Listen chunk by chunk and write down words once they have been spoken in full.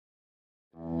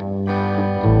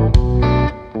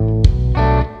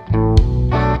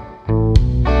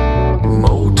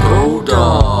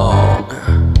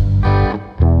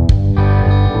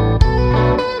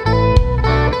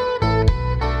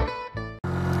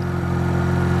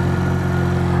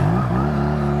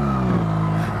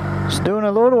Doing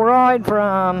a little ride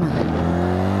from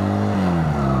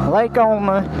Lake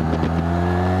Alma,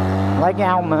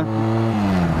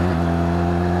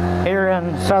 here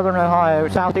in southern Ohio,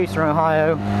 southeastern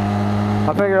Ohio.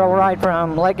 I figured I'll ride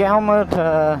from Lake Alma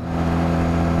to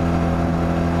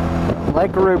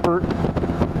Lake Rupert.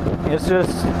 It's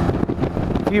just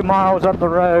a few miles up the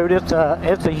road. It's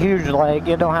a huge lake.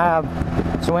 It don't have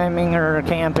swimming or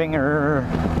camping or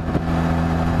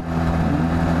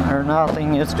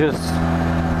nothing. It's just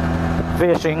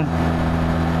fishing.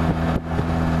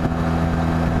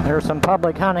 There's some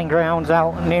public hunting grounds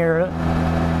out near it.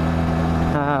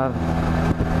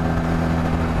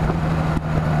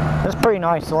 It's a pretty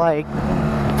nice lake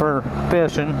for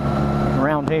fishing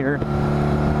around here.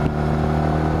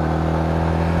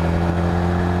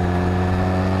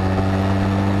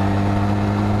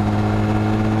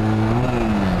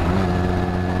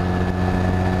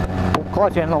 Pull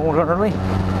clutch in a little early.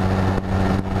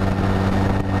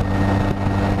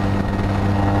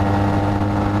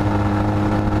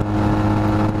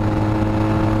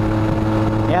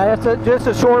 Yeah, it's just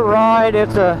a short ride.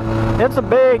 It's a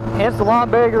lot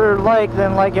bigger lake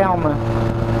than Lake Alma.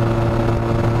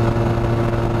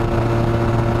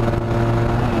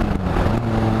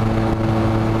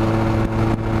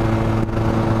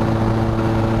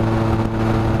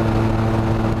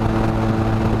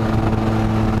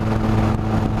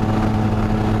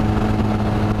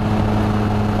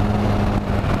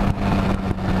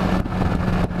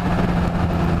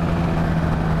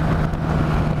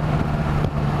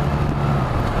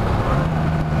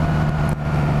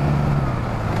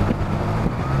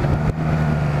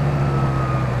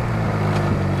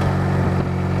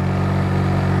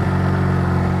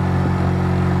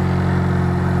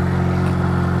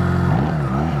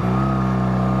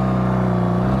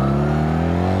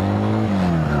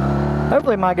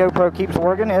 Hopefully my GoPro keeps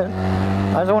working. I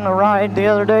was on a ride the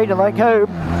other day to Lake Hope,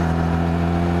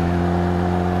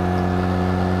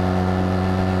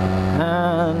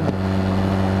 and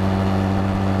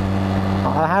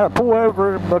I had to pull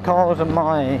over because of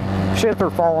my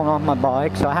shifter falling off my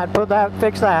bike, so I had to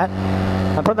fix that.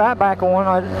 I put that back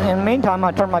on. In the meantime,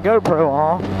 I turned my GoPro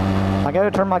off. I go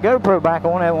to turn my GoPro back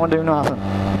on, it won't do nothing.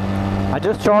 I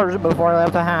just charged it before I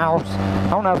left the house. I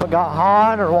don't know if it got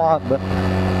hot or what, but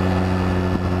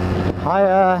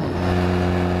I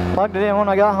plugged it in when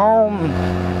I got home.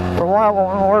 For a while it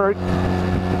wouldn't work.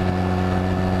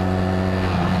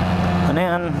 And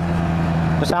then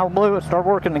just out of the blue it started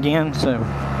working again, so.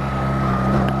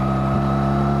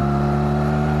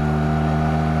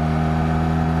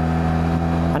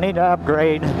 I need to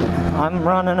upgrade. I'm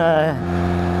running a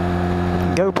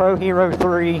GoPro Hero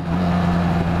 3.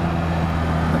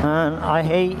 And I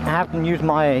hate having to use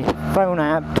my phone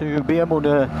app to be able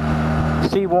to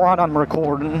see what I'm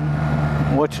recording,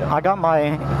 which I got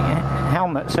my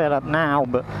helmet set up now,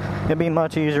 but it'd be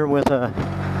much easier with a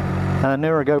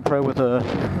newer GoPro with a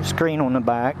screen on the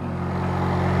back.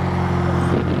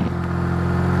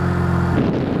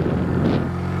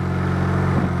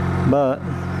 But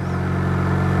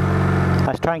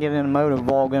I was trying to get into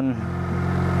motovlogging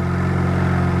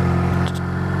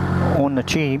on the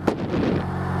cheap.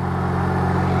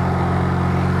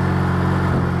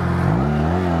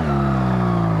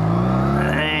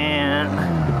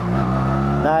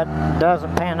 That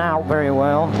doesn't pan out very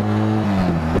well.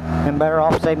 Been better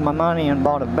off saving my money and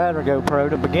bought a better GoPro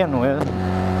to begin with.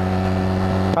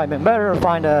 Probably been better to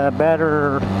find a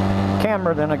better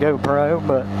camera than a GoPro,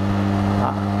 but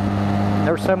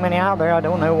there's so many out there, I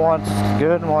don't know what's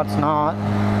good and what's not.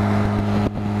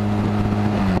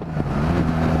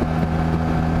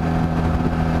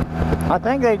 I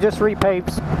think they just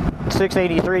repaved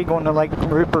 683 going to Lake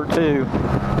Rupert too.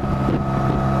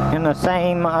 In the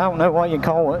same, I don't know what you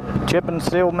call it, chip and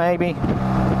seal maybe.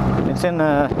 It's in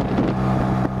the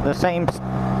same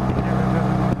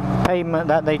pavement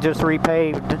that they just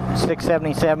repaved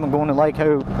 677 going to Lake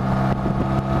Hope.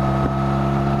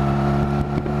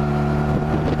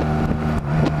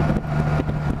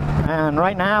 And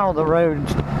right now the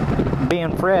roads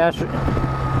being fresh,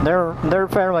 they're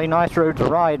fairly nice roads to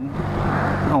ride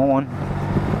on.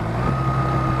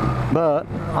 But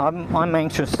I'm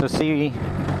anxious to see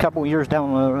a couple years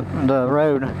down the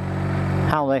road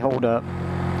how they hold up.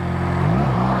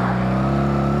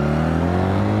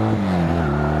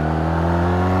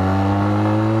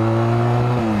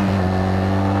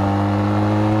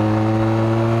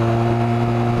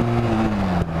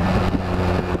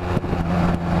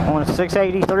 On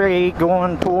 683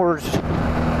 going towards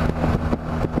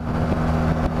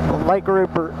Lake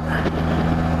Rupert.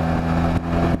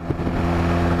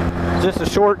 Just a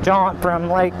short jaunt from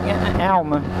Lake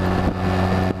Alma.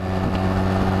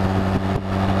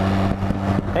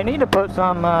 They need to put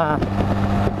some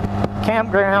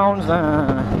campgrounds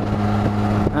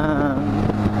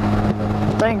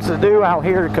things to do out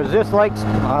here, because this lake's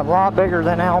a lot bigger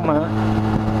than Alma,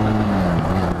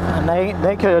 and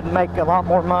they could make a lot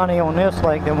more money on this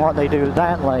lake than what they do at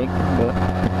that lake. But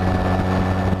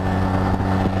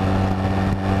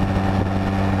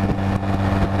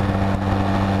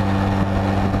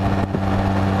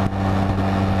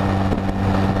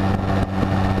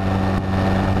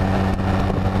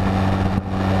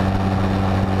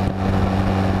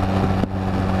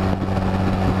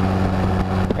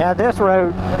yeah, this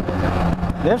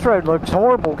road looks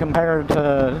horrible compared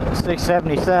to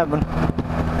 677.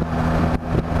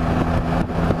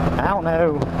 I don't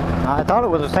know. I thought it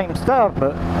was the same stuff,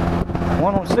 but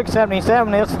one on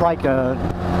 677, it's like a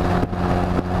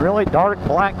really dark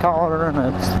black color, and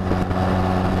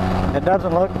it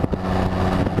doesn't look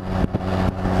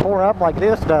tore up like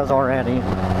this does already.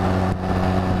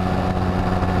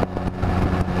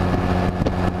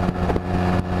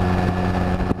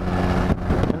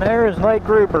 There is Lake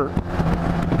Rupert.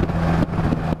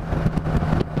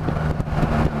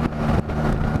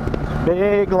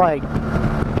 Big lake.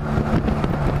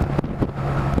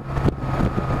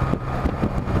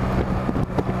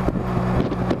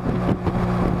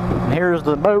 And here's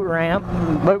the boat ramp,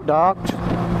 boat docks.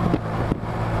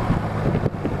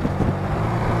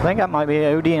 I think that might be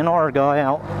an ODNR guy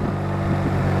out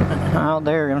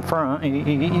there in front.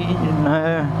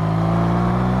 No.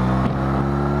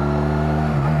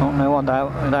 I don't know what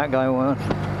that guy was.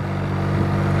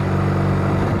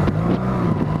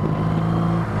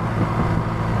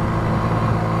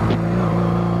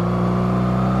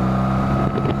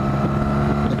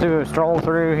 Let's do a stroll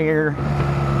through here.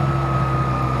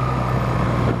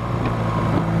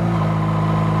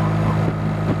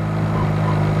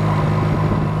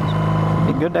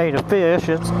 A good day to fish.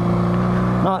 It's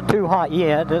not too hot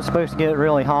yet. It's supposed to get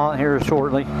really hot here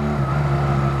shortly.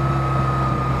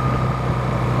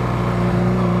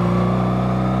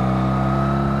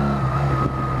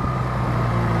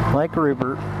 Lake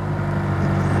Rupert.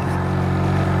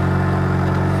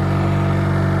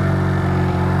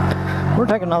 We're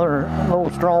taking another little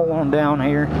stroll on down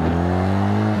here.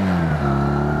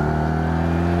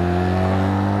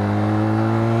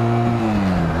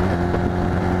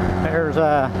 There's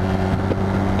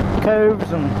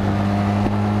coves and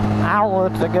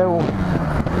outlets that go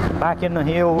back in the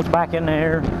hills, back in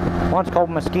there. One's called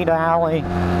Mosquito Alley.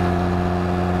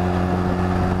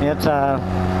 It's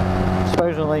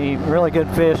supposedly really good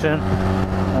fishing.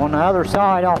 On the other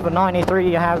side, off of 93,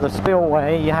 you have the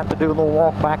spillway. You have to do a little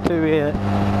walk back to it,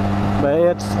 but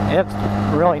it's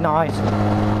really nice.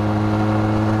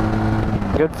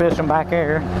 Good fishing back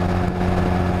there.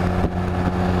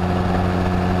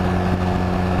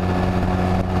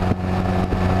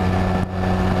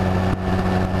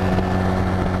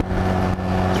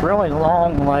 It's really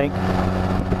long lake.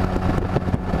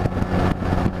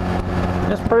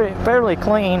 It's fairly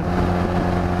clean.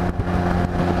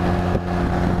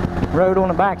 Road on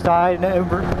the backside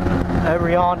over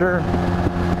yonder.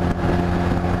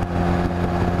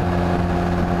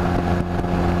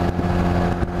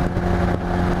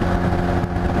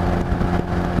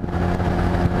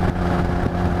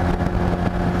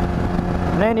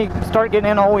 And then you start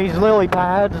getting in all these lily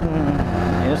pads,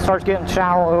 and it starts getting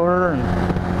shallower, and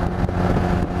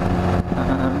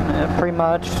it pretty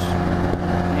much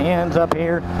ends up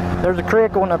here. There's a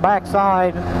creek on the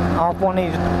backside off one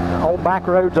of these old back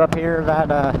roads up here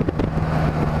that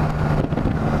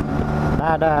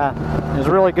is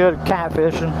really good at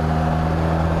catfishing.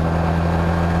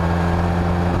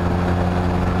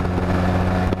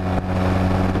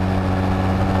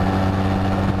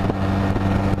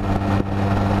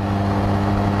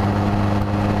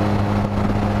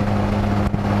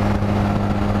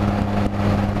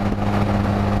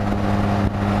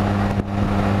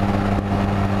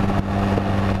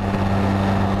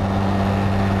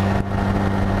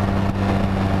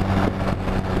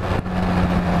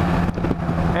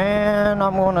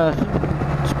 I'm going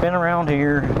to spin around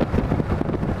here.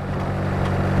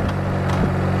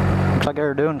 Looks like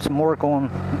they're doing some work on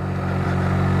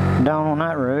down on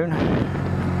that road.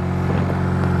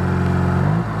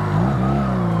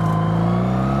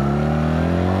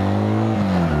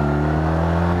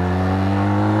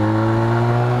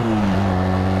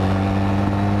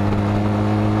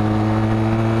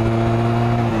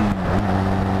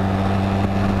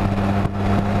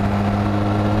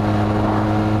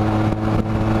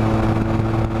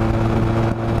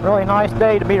 Really nice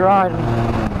day to be riding.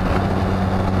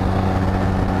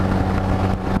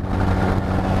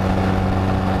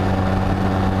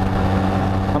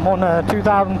 I'm on on a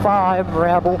 2005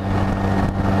 Rebel.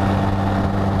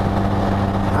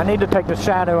 I need to take the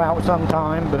shadow out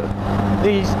sometime, but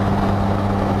the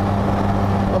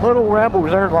little Rebels,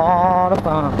 they're a lot of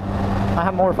fun. I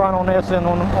have more fun on this than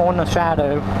on the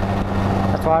shadow.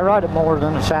 That's why I ride it more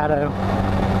than the shadow.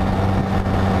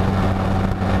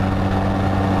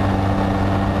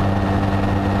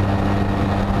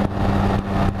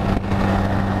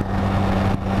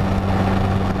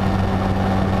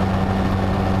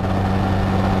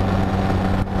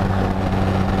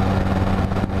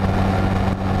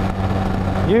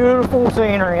 Beautiful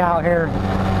scenery out here.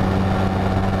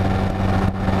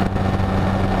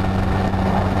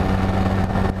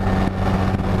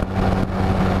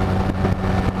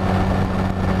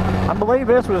 I believe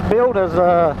this was built as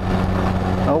a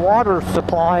water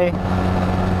supply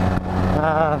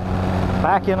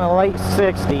back in the late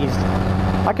 60s.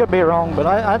 I could be wrong, but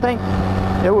I think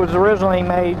it was originally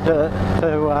made to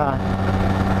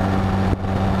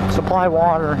supply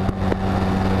water.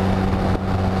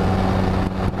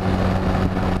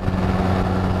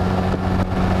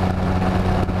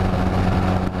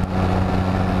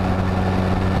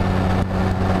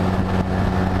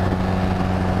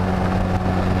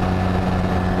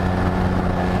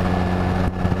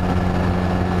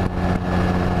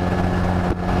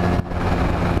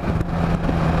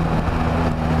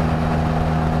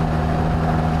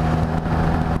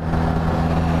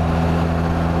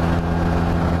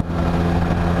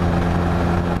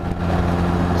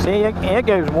 See, it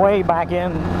goes way back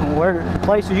in where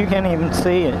places you can't even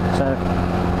see it. So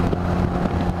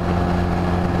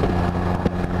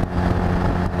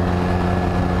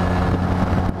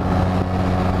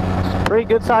it's a pretty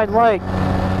good sized lake.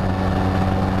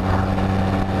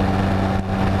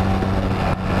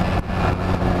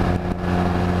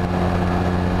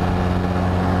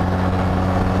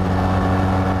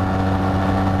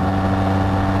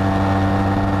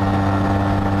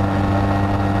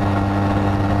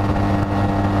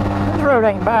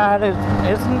 Ain't bad.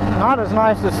 It's not as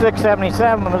nice as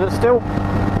 677, but it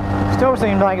still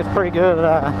seems like it's pretty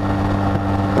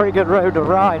good road to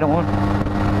ride on.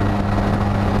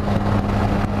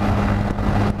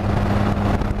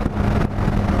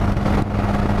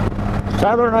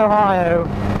 Southern Ohio,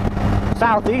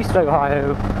 Southeast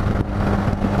Ohio,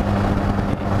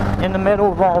 in the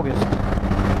middle of August.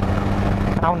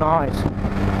 How nice.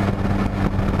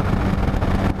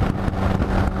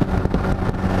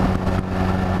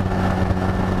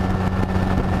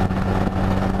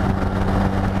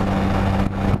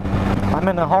 I'm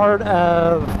in the heart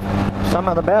of some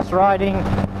of the best riding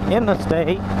in the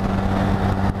state.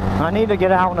 I need to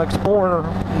get out and explore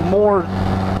more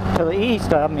to the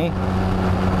east of me.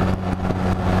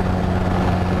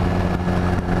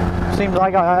 Seems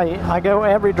like I go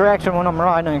every direction when I'm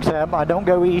riding, except I don't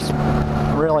go east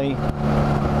really,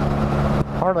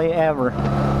 hardly ever.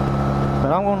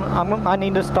 But I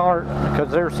need to start because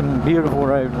there's some beautiful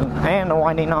roads and the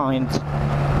winding nines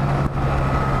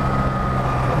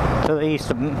to the east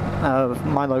of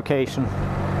my location.